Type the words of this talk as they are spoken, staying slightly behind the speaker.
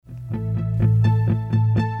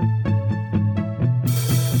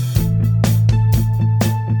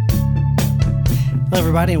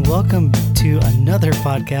everybody, and welcome to another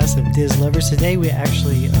podcast of Diz Lovers. Today we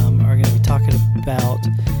actually are going to be talking about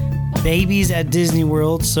babies at Disney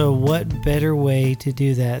World. So what better way to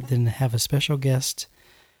do that than have a special guest?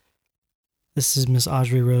 This is Miss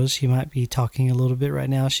Audrey Rose. She might be talking a little bit right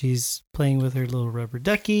now. She's playing with her little rubber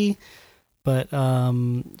ducky, but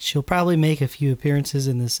she'll probably make a few appearances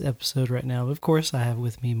in this episode right now. Of course, I have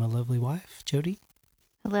with me my lovely wife, Jody.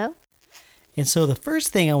 Hello. And so the first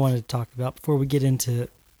thing I wanted to talk about before we get into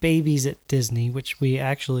babies at Disney, which we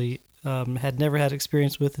actually had never had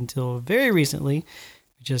experience with until very recently.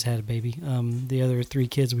 We just had a baby. The other three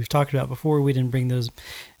kids we've talked about before, we didn't bring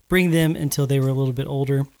them until they were a little bit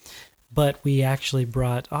older. But we actually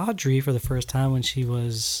brought Audrey for the first time when she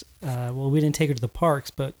was, we didn't take her to the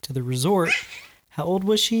parks, but to the resort. How old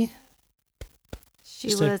was she?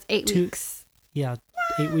 She was 8 weeks. Yeah,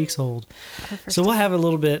 8 weeks old. So we'll have a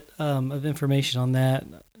little bit of information on that.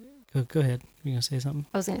 Go ahead. You're going to say something?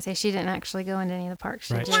 I was going to say she didn't actually go into any of the parks.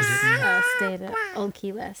 She Right, just she didn't. stayed at Old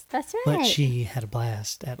Key West. That's right. But she had a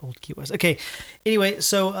blast at Old Key West. Okay. Anyway,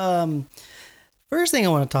 so first thing I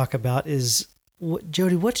want to talk about is,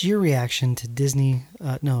 Jody, what's your reaction to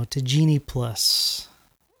to Genie Plus?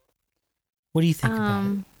 What do you think about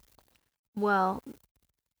it? Well,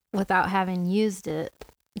 without having used it,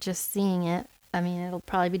 just seeing it, I mean, it'll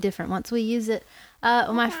probably be different once we use it.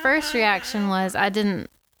 My first reaction was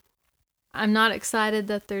I'm not excited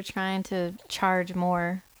that they're trying to charge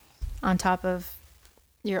more on top of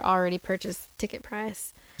your already purchased ticket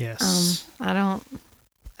price. Yes. I don't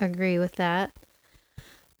agree with that.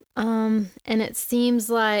 And it seems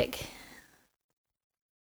like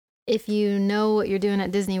if you know what you're doing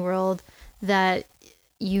at Disney World, that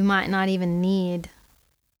you might not even need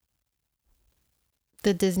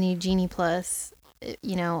the Disney Genie Plus,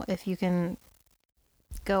 if you can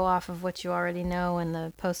go off of what you already know and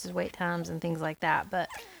the posted wait times and things like that. But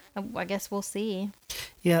I guess we'll see.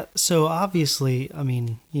 Yeah. So obviously, I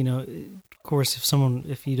mean, of course,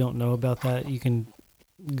 if you don't know about that, you can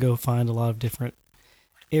go find a lot of different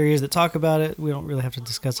areas that talk about it. We don't really have to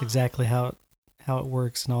discuss exactly how it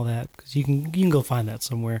works and all that, because you can go find that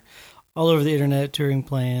somewhere all over the internet, touring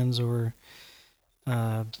plans or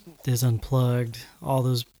Diz Unplugged. All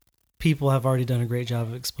those people have already done a great job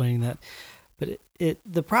of explaining that. But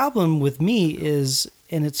the problem with me is,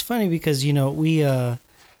 and it's funny because we a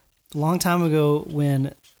long time ago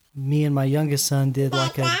when me and my youngest son did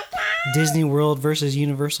like a Disney World versus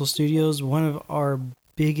Universal Studios, one of our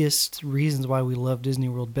biggest reasons why we love Disney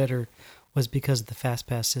World better was because of the Fast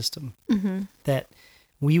Pass system. Mm-hmm. That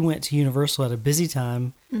we went to Universal at a busy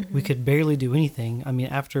time. Mm-hmm. We could barely do anything. I mean,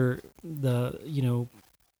 after the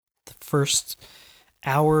first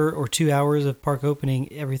hour or 2 hours of park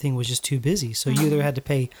opening, everything was just too busy. So you either had to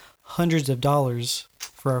pay hundreds of dollars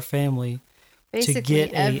for our family basically to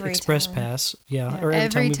get a express pass. Yeah. Or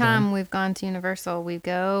every time we've gone to Universal,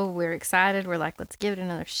 we're excited. We're like, let's give it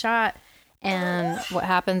another shot. And what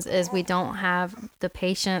happens is we don't have the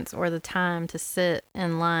patience or the time to sit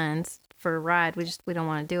in lines for a ride. We don't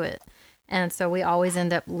want to do it. And so we always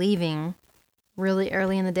end up leaving really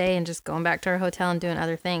early in the day and just going back to our hotel and doing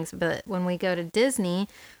other things. But when we go to Disney,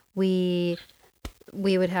 we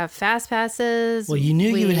would have fast passes. Well, you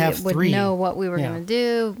knew you would have three. We would know what we were going to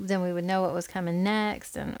do. Then we would know what was coming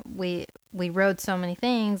next. And we rode so many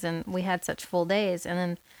things and we had such full days. And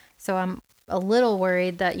then, so I'm a little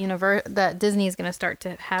worried that that Disney is going to start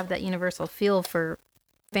to have that universal feel for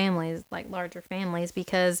families, like larger families,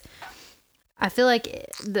 because I feel like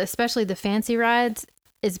especially the fancy rides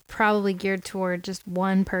is probably geared toward just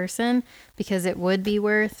one person, because it would be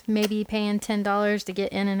worth maybe paying $10 to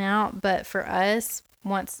get in and out. But for us,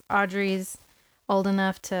 once Audrey's old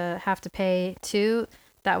enough to have to pay two,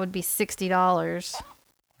 that would be $60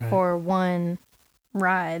 for one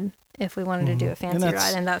ride if we wanted to do a fancy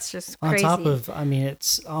ride. And that's just crazy. On top of,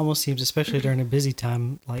 it almost seems, especially during a busy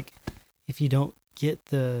time, like if you don't get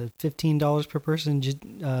the $15 per person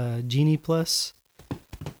Genie Plus,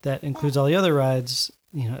 that includes all the other rides.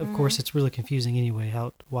 Of course, it's really confusing anyway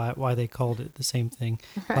why they called it the same thing.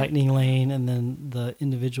 Right. Lightning Lane and then the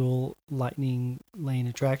individual Lightning Lane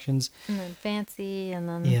attractions. And then fancy and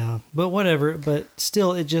then... Yeah, but whatever. But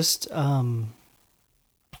still, it just...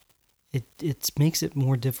 It makes it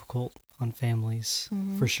more difficult on families,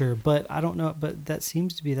 for sure. But I don't know. But that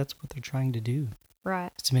seems to be that's what they're trying to do.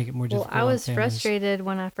 Right. To make it more difficult. Well, I was frustrated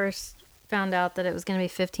when I first found out that it was going to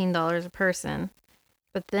be $15 a person.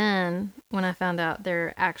 But then when I found out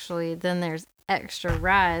there's extra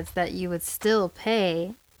rides that you would still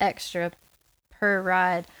pay extra per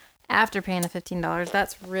ride after paying the $15.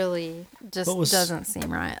 That's really just doesn't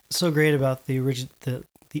seem right. So great about the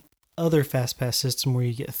other fast pass system where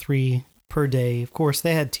you get 3 per day. Of course,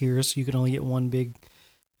 they had tiers, so you could only get 1 big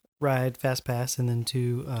ride fast pass and then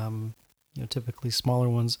 2 typically smaller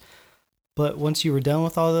ones. But once you were done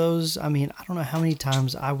with all those, I mean, I don't know how many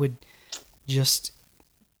times I would just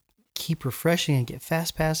keep refreshing and get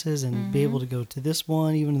fast passes and be able to go to this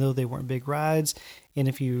one, even though they weren't big rides. And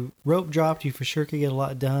if you rope dropped, you for sure could get a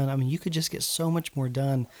lot done. I mean, you could just get so much more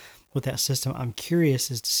done with that system. I'm curious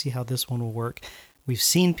as to see how this one will work. We've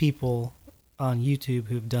seen people on YouTube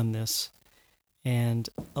who've done this, and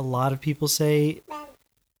a lot of people say,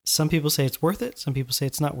 some people say it's worth it. Some people say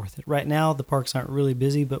it's not worth it. Right now, the parks aren't really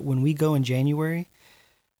busy, but when we go in January,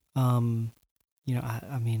 I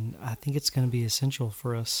mean, I think it's going to be essential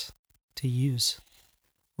for us to use,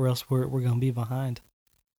 or else we're going to be behind.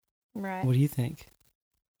 Right. What do you think?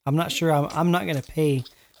 I'm not sure. I'm not going to pay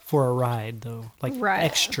for a ride though, like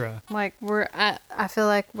extra. Like I feel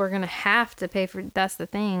like we're going to have to pay for. That's the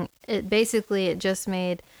thing. It just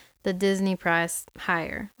made the Disney price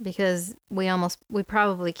higher because we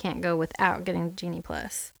probably can't go without getting Genie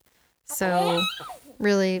Plus. So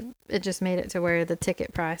really, it just made it to where the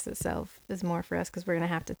ticket price itself is more for us because we're going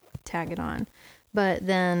to have to tag it on. But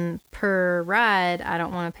then per ride, I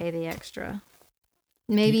don't want to pay the extra.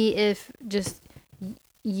 Maybe if just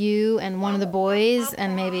you and one of the boys,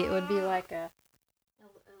 and maybe it would be like a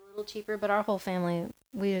little cheaper, but our whole family,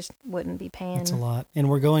 we just wouldn't be paying. It's a lot. And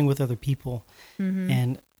we're going with other people.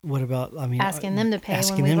 And what about, I mean, asking them to pay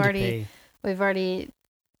when we've already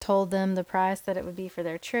told them the price that it would be for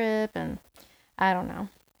their trip, and I don't know.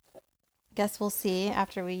 Guess we'll see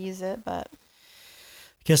after we use it, but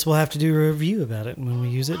guess we'll have to do a review about it when we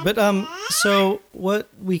use it. But so what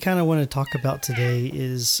we kind of want to talk about today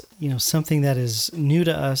is, something that is new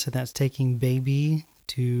to us, and that's taking baby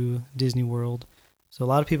to Disney World. So a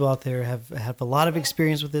lot of people out there have a lot of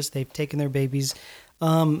experience with this. They've taken their babies.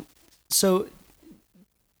 So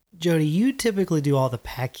Jody, you typically do all the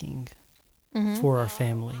packing for our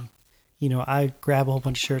family. I grab a whole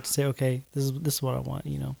bunch of shirts and say, okay, this is what I want,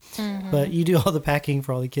 But you do all the packing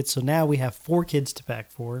for all the kids. So now we have 4 kids to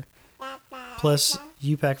pack for, plus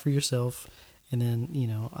you pack for yourself. And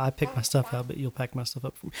then, I pick my stuff out, but you'll pack my stuff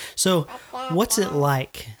up for me. So what's it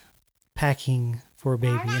like packing for a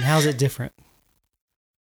baby, and how's it different?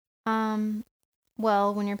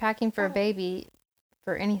 Well, when you're packing for a baby,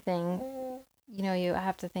 for anything, you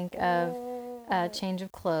have to think of a change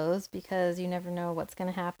of clothes because you never know what's going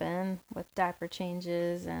to happen with diaper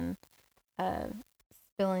changes and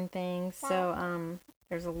spilling things. So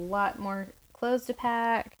there's a lot more clothes to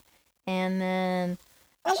pack, and then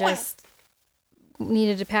just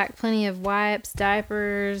needed to pack plenty of wipes,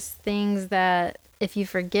 diapers, things that if you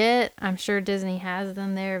forget, I'm sure Disney has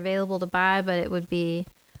them there available to buy, but it would be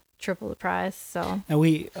triple the price. So, and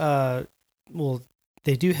we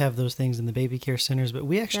they do have those things in the baby care centers, but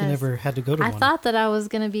we actually never had to go to one. I thought that I was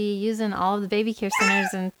going to be using all of the baby care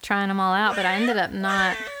centers and trying them all out, but I ended up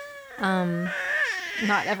not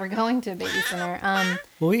ever going to a baby center.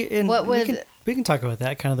 We can talk about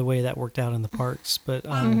that, kind of the way that worked out in the parks. But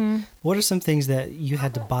what are some things that you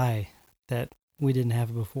had to buy that we didn't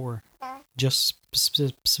have before? Just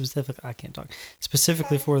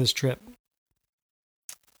specifically for this trip.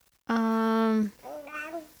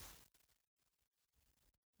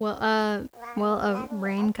 Well, a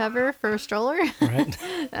rain cover for a stroller.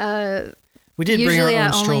 Right. We did bring our own stroller. Usually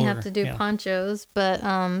I only have to do ponchos, but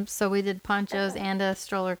so we did ponchos and a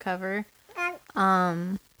stroller cover.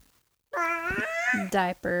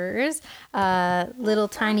 Diapers, little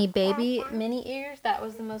tiny baby mini ears. That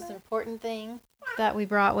was the most important thing that we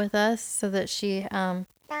brought with us, so that she was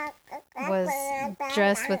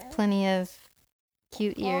dressed with plenty of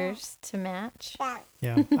cute ears to match.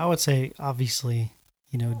 Yeah, I would say obviously,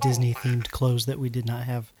 Disney themed clothes that we did not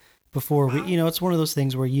have before. We, it's one of those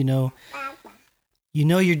things where you're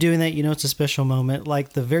doing that. It's a special moment.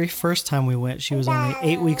 Like the very first time we went, she was only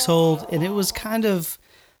 8 weeks old, and it was kind of,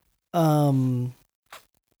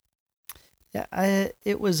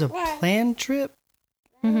 it was a planned trip,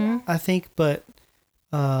 I think, but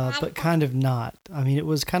kind of not. I mean, it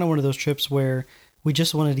was kind of one of those trips where we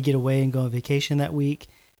just wanted to get away and go on vacation that week.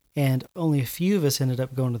 And only a few of us ended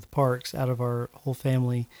up going to the parks out of our whole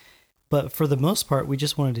family. But for the most part, we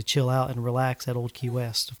just wanted to chill out and relax at Old Key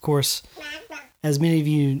West. Of course, as many of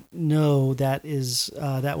you know, that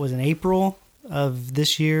was in April of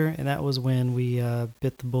this year. And that was when we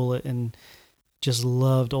bit the bullet and just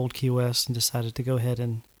loved Old Key West and decided to go ahead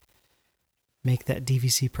and make that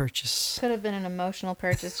DVC purchase. Could have been an emotional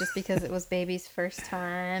purchase just because it was baby's first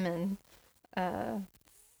time, and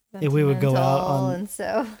And we would go out sentimental, on, and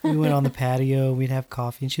so we went on the patio, we'd have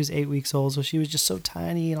coffee, and she was 8 weeks old, so she was just so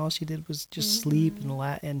tiny, and all she did was just sleep and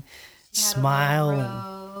and she had smile. a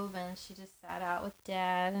little robe, and she just sat out with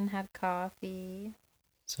Dad and had coffee.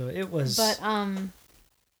 So it was. But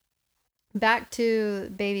back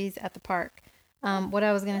to babies at the park. What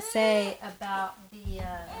I was gonna say about the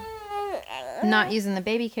not using the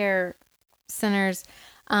baby care centers.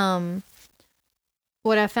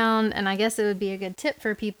 What I found, and I guess it would be a good tip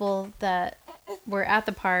for people that were at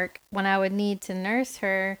the park, when I would need to nurse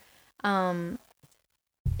her,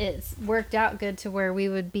 it's worked out good to where we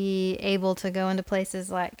would be able to go into places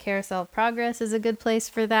like Carousel of Progress is a good place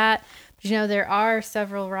for that. But, there are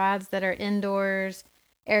several rides that are indoors,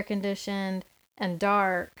 air conditioned, and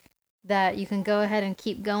dark that you can go ahead and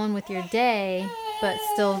keep going with your day, but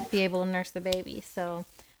still be able to nurse the baby. So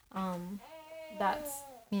that's,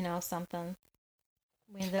 something.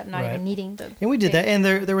 We ended up not even needing the. And we did that, and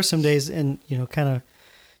there were some days, and kind of,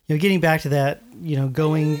 getting back to that,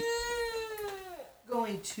 going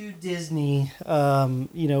to Disney,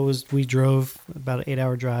 we drove about an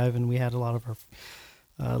 8-hour drive, and we had a lot of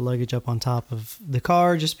our luggage up on top of the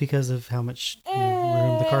car just because of how much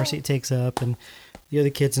room the car seat takes up, and the other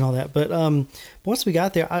kids and all that. But once we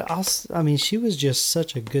got there, she was just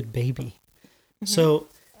such a good baby. Mm-hmm. So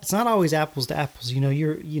it's not always apples to apples.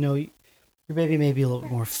 Your baby may be a little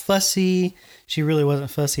more fussy. She really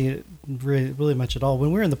wasn't fussy really much at all.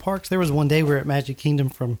 When we were in the parks, there was one day we were at Magic Kingdom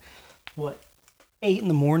from 8 in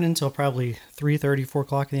the morning till probably 3:30, 4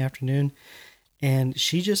 o'clock in the afternoon, and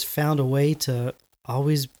she just found a way to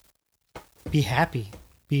always be happy.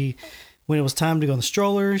 When it was time to go in the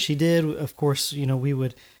stroller, she did. Of course, we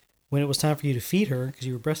would, when it was time for you to feed her because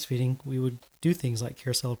you were breastfeeding, we would do things like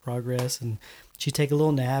Carousel of Progress, and she'd take a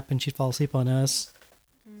little nap and she'd fall asleep on us.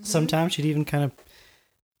 Mm-hmm. Sometimes she'd even kind of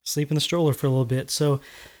sleep in the stroller for a little bit. So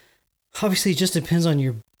obviously it just depends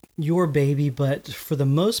on your baby, but for the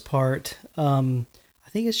most part, I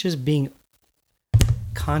think it's just being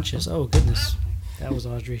conscious. Oh goodness, that was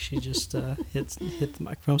Audrey. She just hit the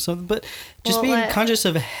microphone. But just being conscious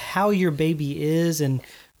of how your baby is and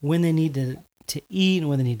when they need to eat and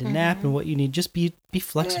when they need to nap and what you need. Just be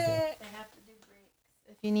flexible. They have to do breaks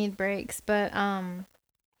if you need breaks, but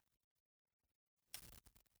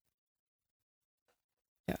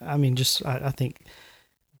I think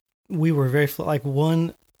we were very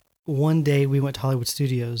one day we went to Hollywood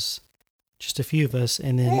Studios, just a few of us,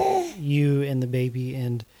 and then you and the baby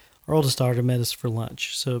and our oldest daughter met us for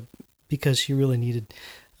lunch. So because she really needed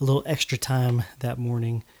a little extra time that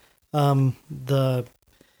morning, that's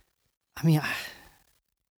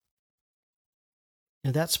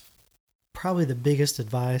probably the biggest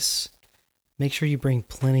advice. Make sure you bring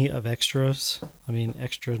plenty of extras.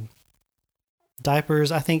 Extra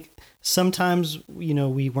diapers. I think sometimes,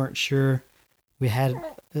 we weren't sure we had,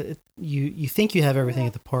 you think you have everything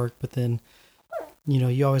at the park, but then,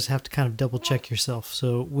 you always have to kind of double check yourself.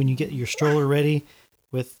 So when you get your stroller ready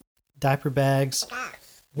with diaper bags,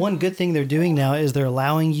 one good thing they're doing now is they're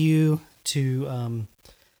allowing you to,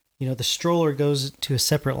 the stroller goes to a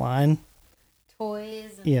separate line.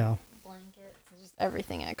 Toys and blankets and just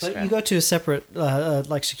everything extra. But you go to a separate,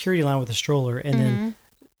 security line with a stroller, and then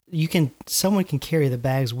someone can carry the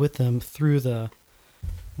bags with them through the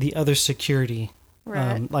other security.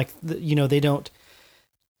 Right. They don't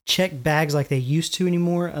check bags like they used to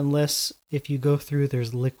anymore unless if you go through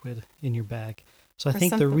there's liquid in your bag. So I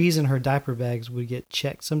think the reason her diaper bags would get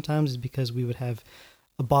checked sometimes is because we would have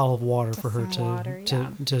a bottle of water for her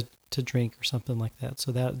to drink or something like that.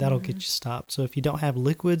 So that'll get you stopped. So if you don't have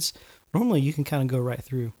liquids, normally you can kind of go right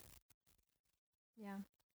through.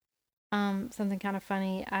 Something kind of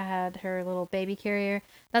funny. I had her little baby carrier.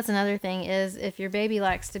 That's another thing is if your baby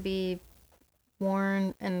likes to be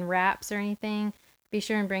worn in wraps or anything, be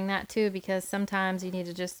sure and bring that too, because sometimes you need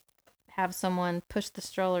to just have someone push the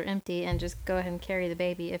stroller empty and just go ahead and carry the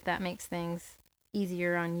baby if that makes things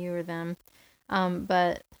easier on you or them.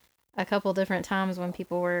 But a couple different times when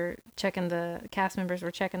people were checking, the cast members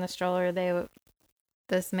were checking the stroller,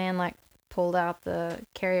 this man pulled out the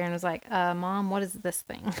carrier and was like, Mom, what is this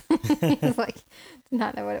thing? He was like, did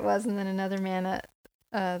not know what it was. And then another man at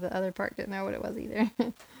the other park didn't know what it was either.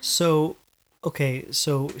 So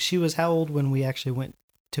she was how old when we actually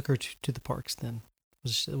took her to the parks then?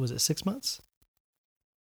 Was it 6 months?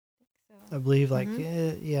 I believe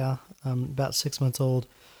about 6 months old.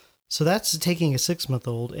 So that's taking a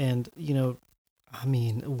 6-month-old and,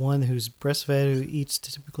 one who's breastfed, who eats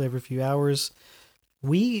typically every few hours.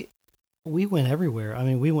 We went everywhere.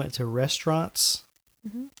 We went to restaurants.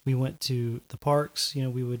 Mm-hmm. We went to the parks.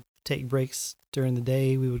 We would take breaks during the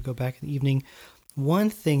day. We would go back in the evening. one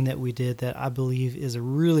thing that we did that I believe is a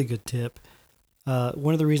really good tip.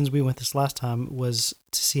 One of the reasons we went this last time was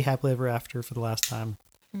to see Happily Ever After for the last time.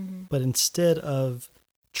 Mm-hmm. But instead of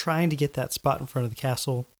trying to get that spot in front of the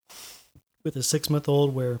castle with a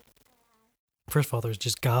 6-month-old where, first of all, there's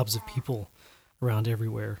just gobs of people around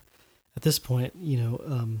everywhere. At this point,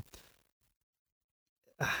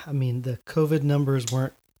 I mean, the COVID numbers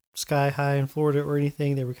weren't sky high in Florida or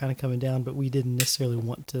anything. They were kind of coming down, but we didn't necessarily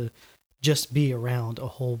want to just be around a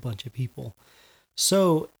whole bunch of people.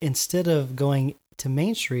 So instead of going to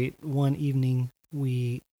Main Street one evening,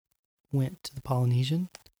 we went to the Polynesian,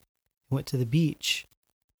 went to the beach,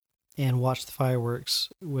 and watched the fireworks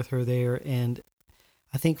with her there. And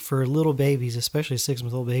I think for little babies, especially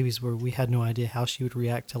 6-month-old babies, where we had no idea how she would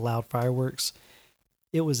react to loud fireworks,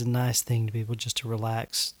 it was a nice thing to be able just to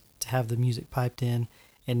relax, to have the music piped in,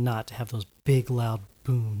 and not to have those big loud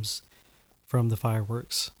booms from the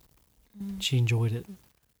fireworks. She enjoyed it.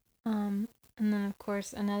 And then, of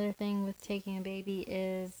course, another thing with taking a baby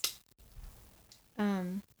is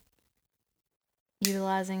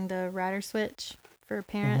utilizing the rider switch for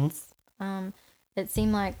parents. It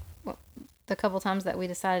seemed like the couple times that we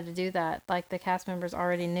decided to do that, like the cast members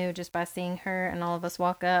already knew just by seeing her and all of us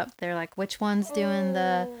walk up. They're like, which one's doing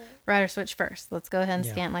the rider switch first? Let's go ahead and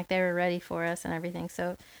scan. Like, they were ready for us and everything.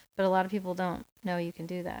 So, but a lot of people don't know you can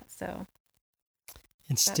do that. So,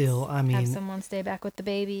 and still, I mean, have someone stay back with the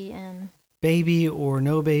baby, and baby or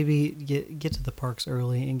no baby, get to the parks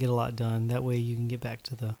early and get a lot done. That way you can get back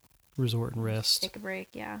to the resort and rest. Take a break,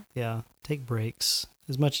 yeah. Yeah, take breaks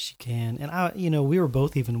as much as you can. And we were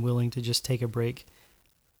both even willing to just take a break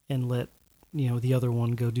and let, the other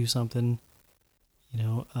one go do something,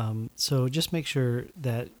 so just make sure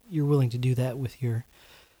that you're willing to do that with your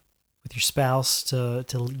spouse to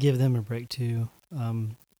give them a break too.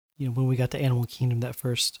 When we got to Animal Kingdom one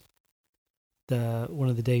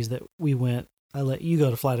of the days that we went, I let you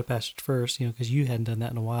go to Flight of Passage first, because you hadn't done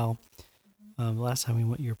that in a while. The last time we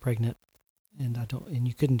went, you were pregnant, and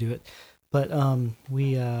you couldn't do it. But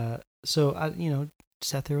so I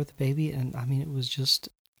sat there with the baby, and I mean, it was just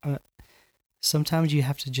sometimes you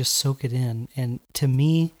have to just soak it in. And to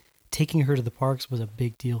me, taking her to the parks was a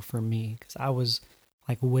big deal for me, because I was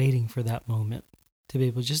like waiting for that moment to be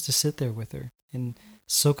able just to sit there with her and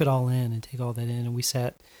soak it all in and take all that in. And we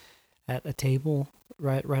sat at a table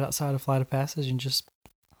right outside of Flight of Passage and just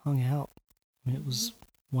hung out. I mean, it was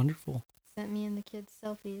wonderful. Sent me and the kids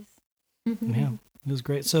selfies. Yeah, it was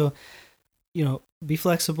great. So, be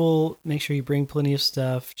flexible. Make sure you bring plenty of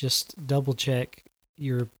stuff. Just double check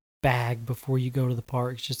your bag before you go to the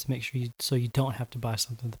parks, just to make sure so you don't have to buy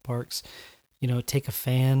something at the parks. Take a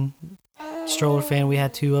fan, stroller fan. We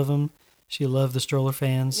had 2 of them. She loved the stroller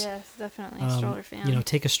fans. Yes, definitely a stroller fan.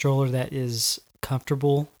 Take a stroller that is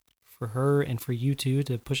comfortable for her and for you too,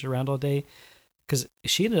 to push it around all day, because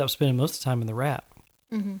she ended up spending most of the time in the wrap.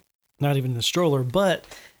 Not even in the stroller, but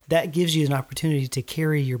that gives you an opportunity to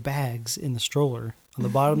carry your bags in the stroller, on the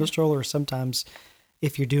bottom of the stroller, or sometimes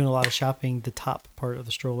if you're doing a lot of shopping, the top part of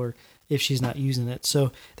the stroller, if she's not using it.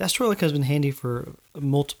 So that stroller comes in handy for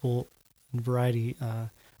multiple variety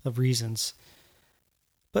of reasons.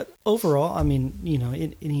 But overall, I mean,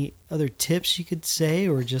 any other tips you could say,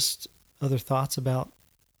 or just other thoughts about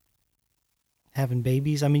having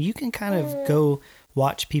babies? I mean, you can kind of go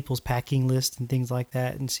watch people's packing list and things like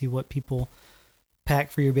that and see what people pack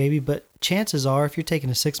for your baby. But chances are, if you're taking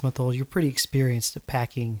a 6-month-old, you're pretty experienced at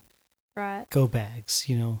packing go bags,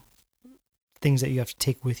 things that you have to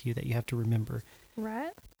take with you that you have to remember.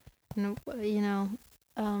 Right. And,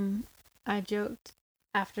 I joked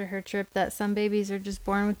after her trip that some babies are just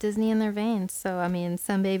born with Disney in their veins. So, I mean,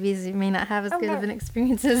 some babies may not have as good of an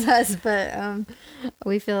experience as us, but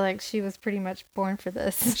we feel like she was pretty much born for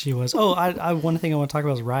this. She was. Oh, one thing I want to talk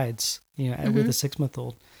about is rides, with a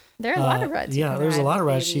 6-month-old. There are a lot of rides. Yeah, there's a lot of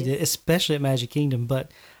rides she did, especially at Magic Kingdom.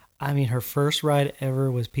 But, I mean, her first ride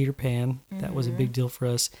ever was Peter Pan. That was a big deal for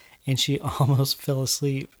us. And she almost fell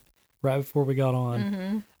asleep right before we got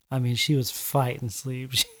on. I mean, she was fighting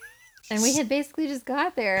sleep. And we had basically just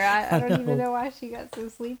got there. I don't even know why she got so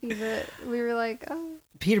sleepy, but we were like, oh.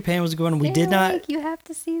 Peter Pan was going. We did not. You have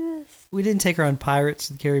to see this. We didn't take her on Pirates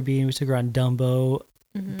of the Caribbean. We took her on Dumbo.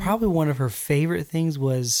 Probably one of her favorite things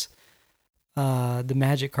was the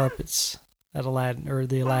magic carpets at Aladdin, or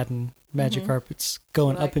the Aladdin magic carpets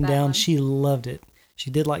going up and down. One. She loved it.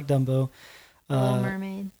 She did like Dumbo. Little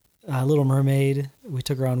Mermaid. Little Mermaid. We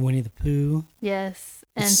took her on Winnie the Pooh. Yes.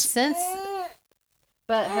 And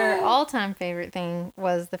but her all-time favorite thing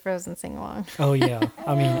was the Frozen sing-along. Oh, yeah.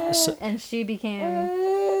 I mean... and she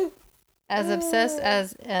became as obsessed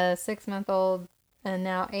as a 6-month-old a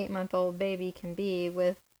now 8-month-old baby can be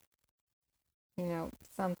with,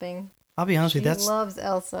 something. I'll be honest She with you, loves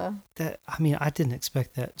Elsa. I didn't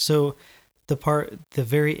expect that. So the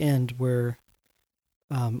very end where,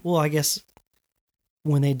 I guess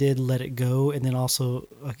when they did Let It Go, and then also,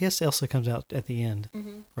 I guess Elsa comes out at the end,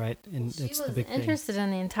 right? And She it's was the big interested in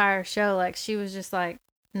the entire show. Like, she was just like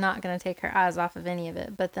not gonna take her eyes off of any of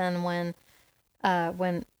it. But then when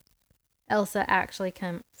Elsa actually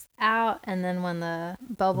comes out, and then when the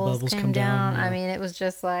bubbles came come down, I yeah. mean, it was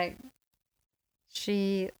just like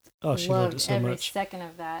she she loved it so every much. second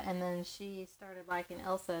of that. And then she started liking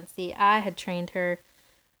Elsa. And see, I had trained her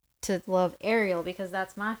to love Ariel because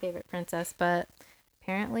that's my favorite princess. But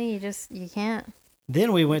apparently, you can't.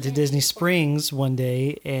 Then we went to Disney Springs one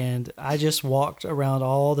day, and I just walked around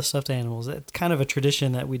all the stuffed animals. It's kind of a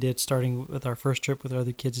tradition that we did starting with our first trip with our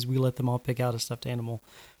other kids, is we let them all pick out a stuffed animal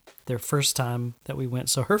their first time that we went.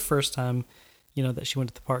 So her first time, that she went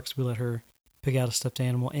to the parks, we let her pick out a stuffed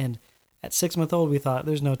animal. And at 6-month-old, we thought,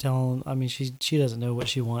 there's no telling. I mean, she doesn't know what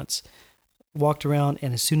she wants. Walked around,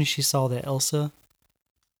 and as soon as she saw that Elsa,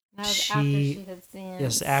 That was after she had seen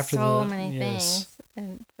so many things.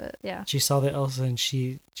 But yeah. She saw the Elsa and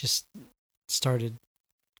she just started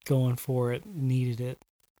going for it, needed it.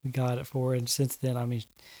 We got it for her. And since then, I mean,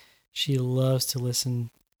 she loves to listen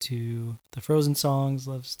to the Frozen songs,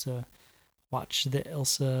 loves to watch the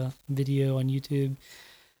Elsa video on YouTube.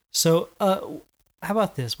 So, how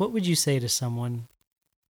about this? What would you say to someone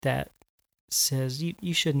that says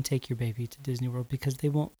you shouldn't take your baby to Disney World because they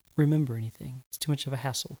won't remember anything? It's too much of a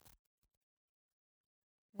hassle.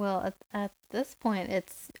 Well, at this point,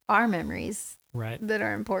 it's our memories right that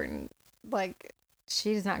are important. Like,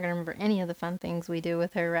 she's not going to remember any of the fun things we do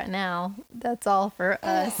with her right now. That's all for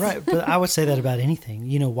us. Right, but I would say that about anything.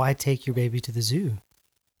 Why take your baby to the zoo?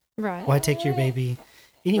 Right. Why take your baby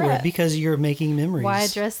anywhere? Right. Because you're making memories. Why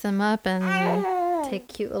dress them up and take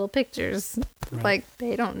cute little pictures? Right. Like,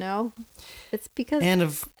 they don't know. It's because... And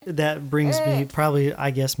that brings me probably, I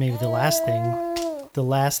guess, maybe the last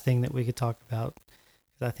thing that we could talk about,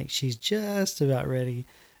 I think she's just about ready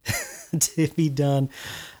to be done,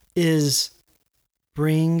 is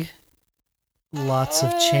bring lots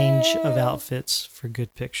of change of outfits for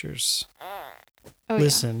good pictures. Oh,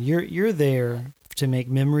 listen, yeah. You're there to make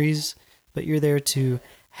memories, but you're there to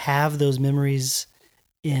have those memories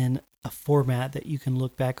in a format that you can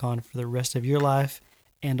look back on for the rest of your life.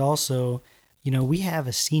 And also, we have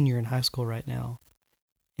a senior in high school right now,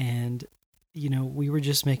 and we were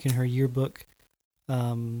just making her yearbook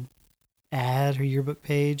ad, her yearbook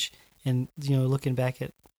page, and looking back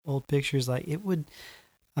at old pictures, like it would,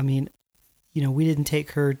 I mean, we didn't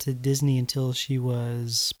take her to Disney until she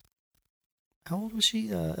was, how old was she?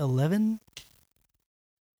 11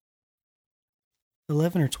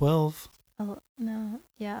 or 12. Oh no,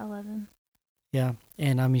 yeah, 11. Yeah,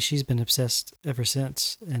 and I mean, she's been obsessed ever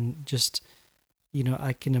since, and just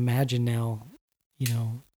I can imagine now,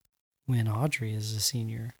 when Audrey is a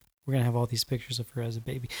senior, we're going to have all these pictures of her as a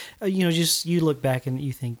baby. Just you look back and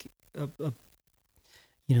you think,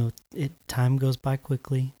 time goes by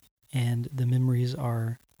quickly, and the memories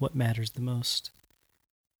are what matters the most.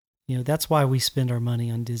 That's why we spend our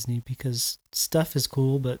money on Disney, because stuff is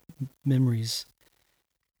cool, but memories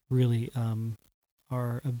really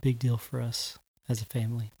are a big deal for us as a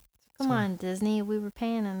family. Come on, Disney, we were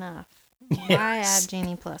paying enough. Why add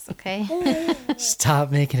Genie Plus, okay?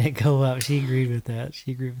 Stop making it go up. She agreed with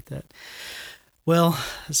that. Well,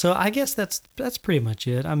 so I guess that's pretty much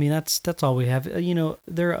it. I mean, that's all we have.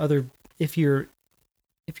 There are other. If you're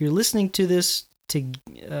listening to this,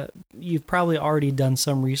 you've probably already done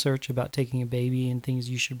some research about taking a baby and things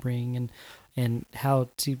you should bring and how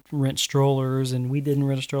to rent strollers. And we didn't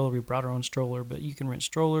rent a stroller; we brought our own stroller. But you can rent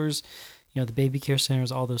strollers. The baby care centers,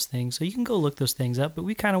 all those things. So you can go look those things up. But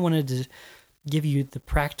we kind of wanted to give you the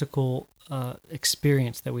practical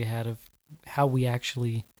experience that we had of how we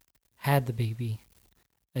actually had the baby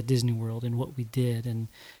at Disney World and what we did. And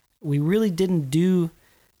we really didn't do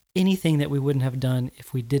anything that we wouldn't have done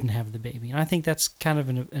if we didn't have the baby. And I think that's kind of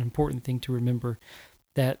an important thing to remember,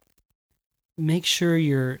 that make sure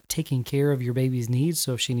you're taking care of your baby's needs.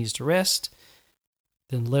 So if she needs to rest,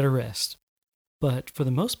 then let her rest. But for the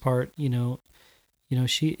most part,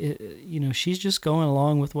 she's just going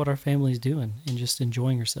along with what our family's doing and just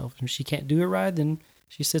enjoying herself. And if she can't do a ride, then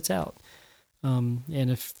she sits out. And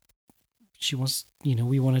if she wants,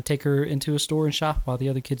 we want to take her into a store and shop while the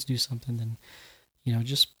other kids do something, then,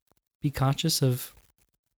 just be conscious of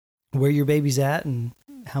where your baby's at and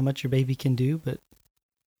how much your baby can do. But,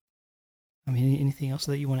 I mean, anything else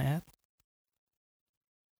that you want to add?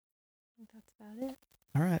 That's about it.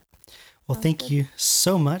 All right. Well, Sounds thank good. you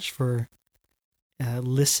so much for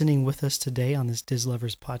listening with us today on this Diz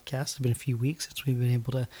Lovers podcast. It's been a few weeks since we've been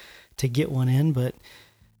able to get one in, but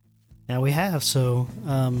now we have. So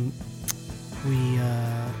we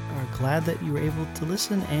are glad that you were able to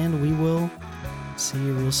listen, and we will see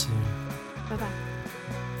you real soon. Bye-bye.